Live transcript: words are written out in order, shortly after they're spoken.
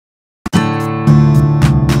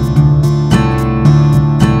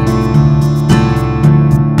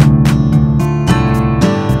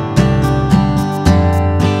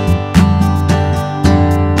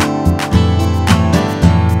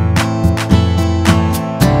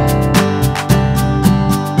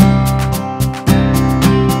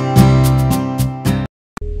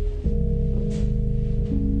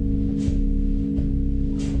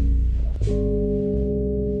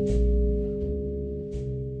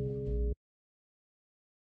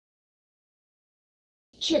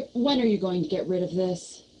Chip, when are you going to get rid of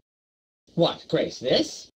this? What, Grace,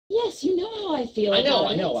 this? Yes, you know how I feel I know.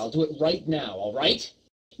 about it. I'll do it right now, all right?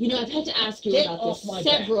 You know, I've had to ask you Get about off this my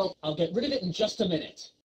several... back. I'll get rid of it in just a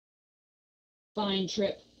minute. Fine,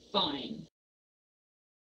 Trip, fine.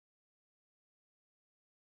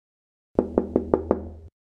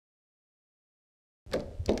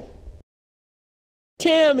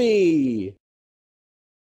 Tammy!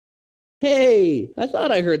 Hey, I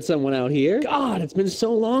thought I heard someone out here. God, it's been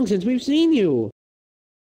so long since we've seen you.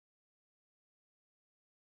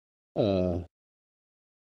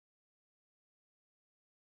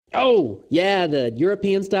 Oh, yeah, the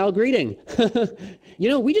European-style greeting. You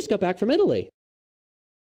know, we just got back from Italy.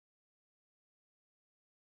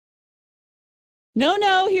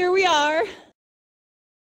 No, here we are.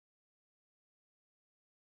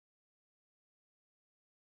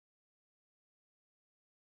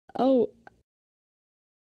 Oh.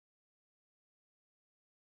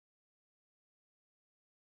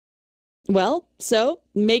 Well, so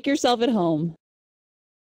make yourself at home.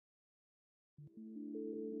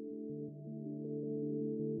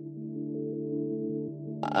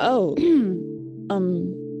 Oh,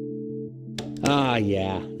 Ah,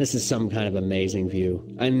 yeah, this is some kind of amazing view.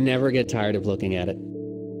 I never get tired of looking at it.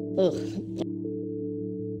 Ugh.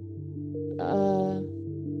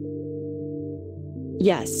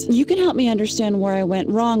 Yes, you can help me understand where I went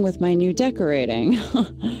wrong with my new decorating.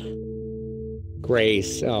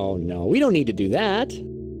 Grace, oh no, we don't need to do that.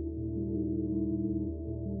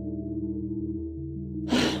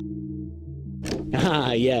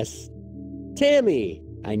 Ah, yes. Tammy,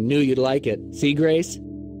 I knew you'd like it. See, Grace?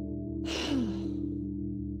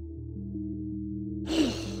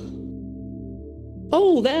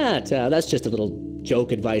 Oh, that's just a little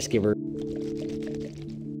joke advice giver.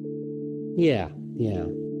 Yeah.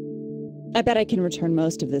 I bet I can return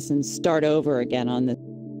most of this and start over again on the...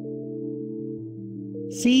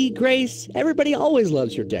 See, Grace, everybody always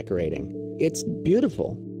loves your decorating. It's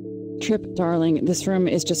beautiful. Trip, darling, this room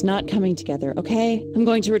is just not coming together, okay? I'm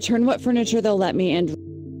going to return what furniture they'll let me and...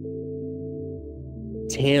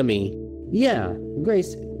 Tammy. Yeah,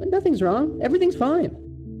 Grace, nothing's wrong. Everything's fine.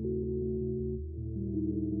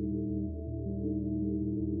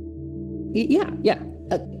 Yeah.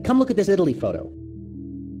 Come look at this Italy photo.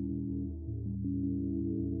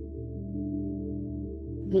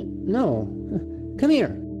 No. Come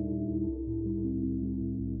here.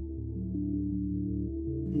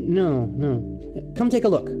 No. Come take a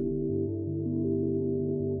look.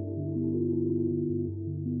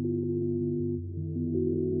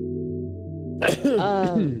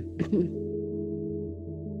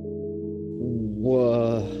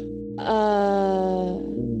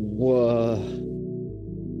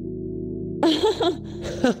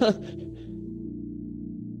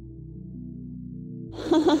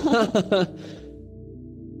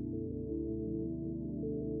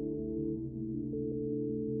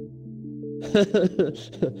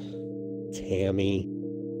 Tammy.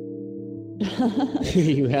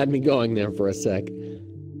 You had me going there for a sec.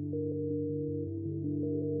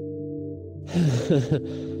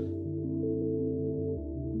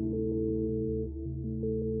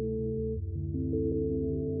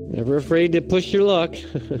 Never afraid to push your luck.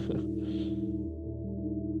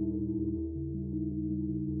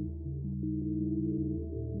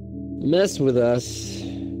 Mess with us.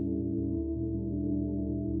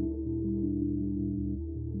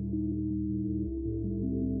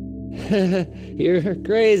 You're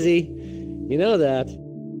crazy. You know that.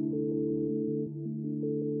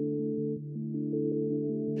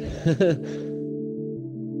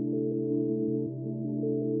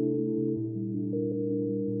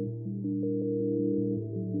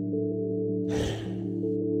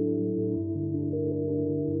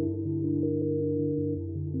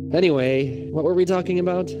 Anyway, what were we talking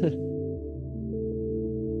about?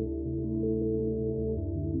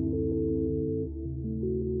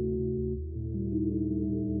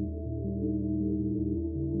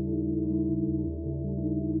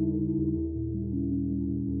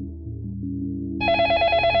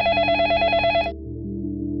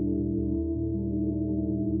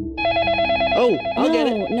 Oh, I'll get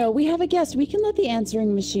it. No, we have a guest. We can let the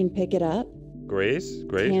answering machine pick it up. Grace?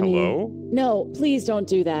 Tammy. Hello? No, please don't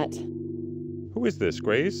do that. Who is this,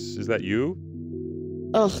 Grace? Is that you?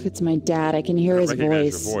 Ugh, it's my dad. I can hear his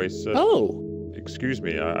recognize voice. your voice. Oh. Excuse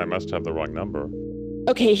me, I must have the wrong number.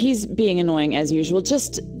 Okay, he's being annoying as usual.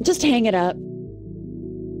 Just hang it up.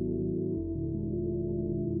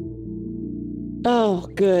 Oh,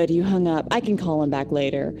 good, you hung up. I can call him back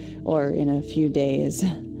later, or in a few days.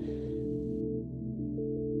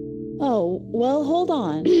 Oh, well, hold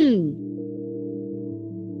on.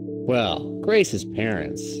 Well, Grace's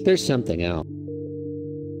parents. There's something else.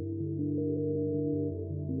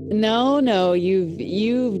 No,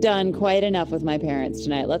 you've done quite enough with my parents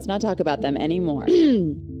tonight. Let's not talk about them anymore.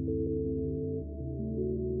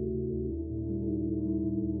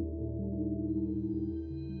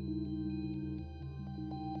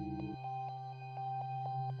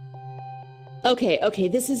 Okay,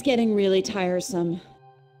 this is getting really tiresome.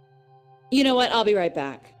 You know what? I'll be right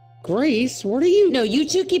back. Grace, what are you... No, you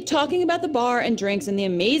two keep talking about the bar and drinks and the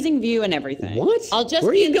amazing view and everything. What? I'll just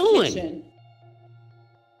Where are be you in the going? kitchen.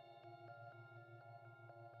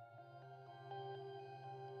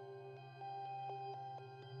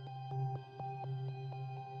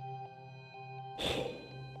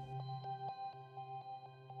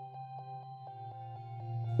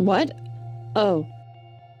 What? Oh.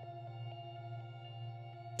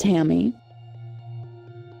 Tammy.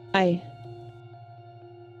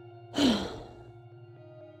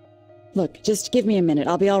 Look, just give me a minute.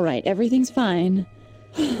 I'll be all right. Everything's fine.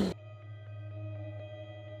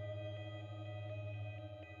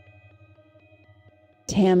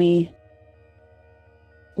 Tammy.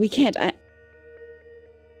 We can't.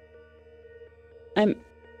 I'm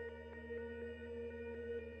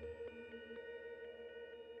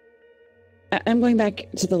going back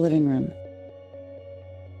to the living room.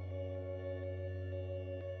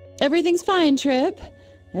 Everything's fine, Trip.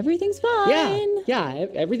 Everything's fine. Yeah,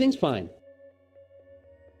 everything's fine.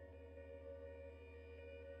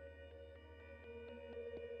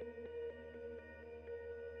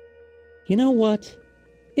 You know what?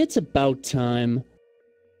 It's about time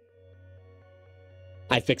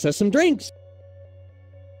I fix us some drinks.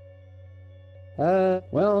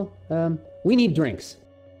 We need drinks.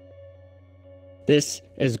 This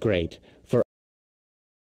is great.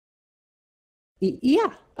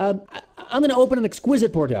 I'm gonna open an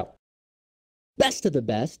exquisite Bordeaux. Best of the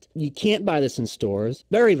best. You can't buy this in stores.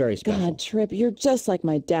 Very, very special. God, Trip, you're just like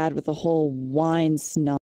my dad with the whole wine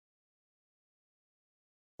snob.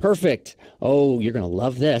 Perfect. Oh, you're gonna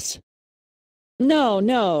love this.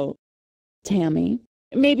 No. Tammy,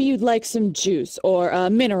 maybe you'd like some juice or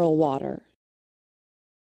mineral water.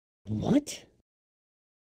 What?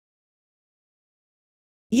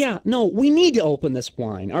 Yeah, no, we need to open this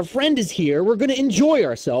wine. Our friend is here. We're gonna enjoy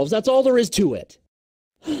ourselves. That's all there is to it.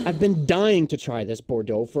 I've been dying to try this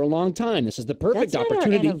Bordeaux for a long time. This is the perfect That's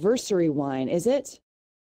opportunity. Not our anniversary wine, is it?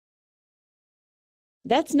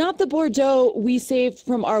 That's not the Bordeaux we saved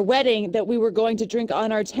from our wedding that we were going to drink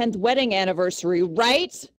on our 10th wedding anniversary,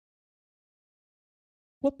 right?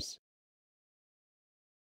 Whoops.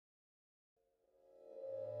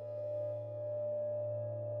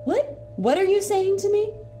 What are you saying to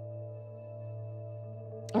me?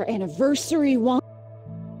 Our anniversary wine.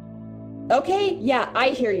 Okay, yeah, I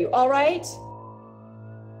hear you, all right?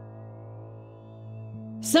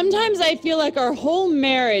 Sometimes I feel like our whole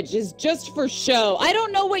marriage is just for show. I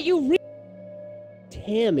don't know what you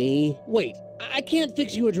Tammy, wait, I can't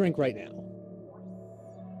fix you a drink right now.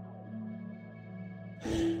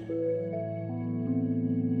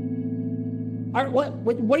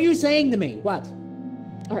 What are you saying to me? What?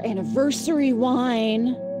 Our anniversary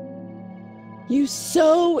wine. You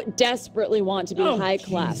so desperately want to be high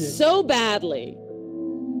class, Jesus. so badly.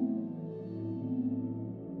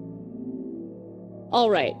 All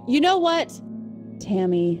right, you know what?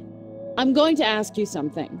 Tammy, I'm going to ask you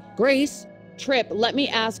something. Grace? Trip, let me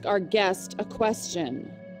ask our guest a question.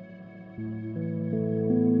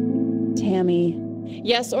 Tammy,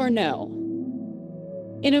 yes or no?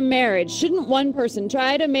 In a marriage, shouldn't one person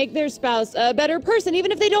try to make their spouse a better person,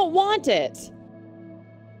 even if they don't want it?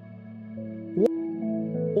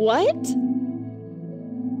 What?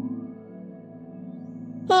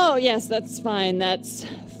 Oh, yes, that's fine. That's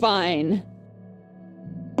fine.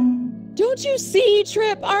 Don't you see,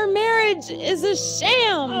 Trip? Our marriage is a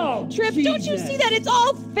sham. Oh, Trip, Jesus. don't you see that? It's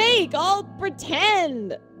all fake, all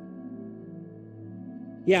pretend.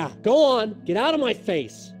 Yeah, go on. Get out of my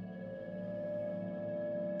face.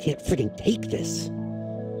 Can't friggin' take this.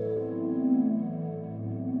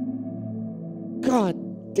 God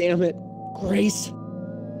damn it, Grace.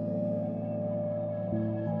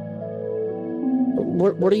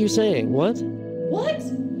 What are you saying? What? What?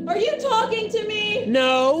 Are you talking to me?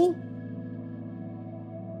 No.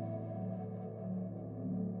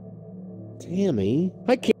 Tammy,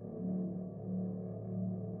 I can't.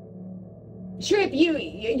 Trip,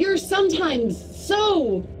 you're sometimes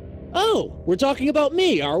so... Oh, we're talking about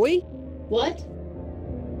me, are we? What?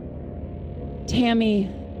 Tammy,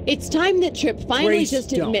 it's time that Trip finally Grace, just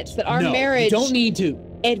don't. admits that our No, marriage... you don't need to.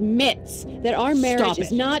 Admits that our marriage Stop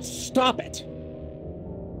is it. not... Stop it.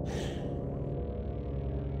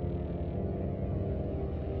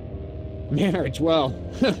 Marriage, well,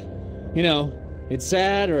 you know, it's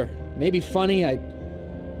sad or maybe funny. I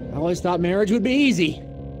always thought marriage would be easy.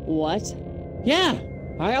 What? Yeah,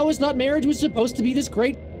 I always thought marriage was supposed to be this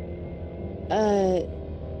great.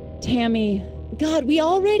 Tammy. God, we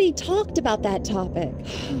already talked about that topic.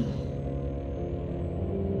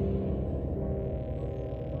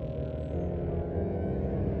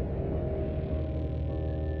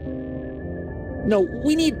 No,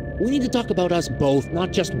 we need to talk about us both,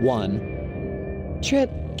 not just one.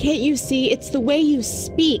 Trip, can't you see? It's the way you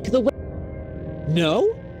speak, the way...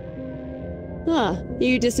 No? Huh,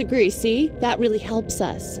 you disagree, see? That really helps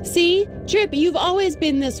us. See? Trip, you've always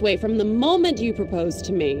been this way from the moment you proposed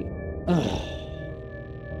to me.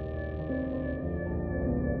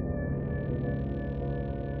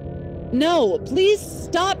 No, please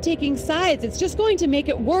stop taking sides. It's just going to make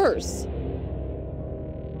it worse.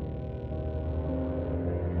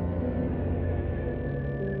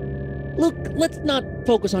 Look, let's not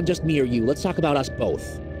focus on just me or you. Let's talk about us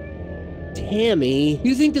both. Tammy,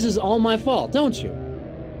 you think this is all my fault, don't you?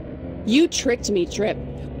 You tricked me, Trip.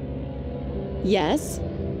 Yes?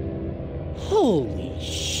 Holy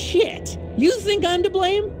shit! You think I'm to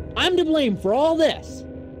blame? I'm to blame for all this.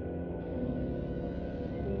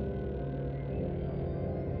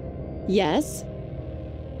 Yes?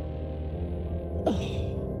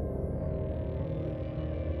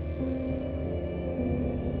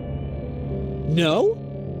 No?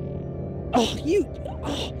 Oh, you...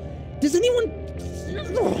 Oh, does anyone...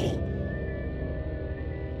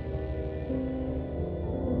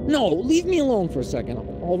 No, leave me alone for a second,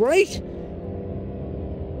 all right?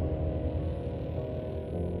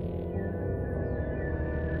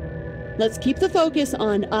 Let's keep the focus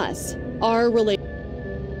on us, our relationship.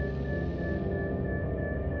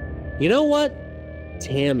 You know what?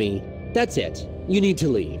 Tammy, that's it. You need to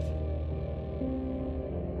leave.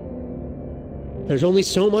 There's only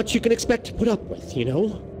so much you can expect to put up with, you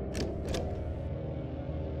know?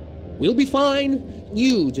 We'll be fine.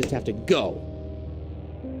 You just have to go.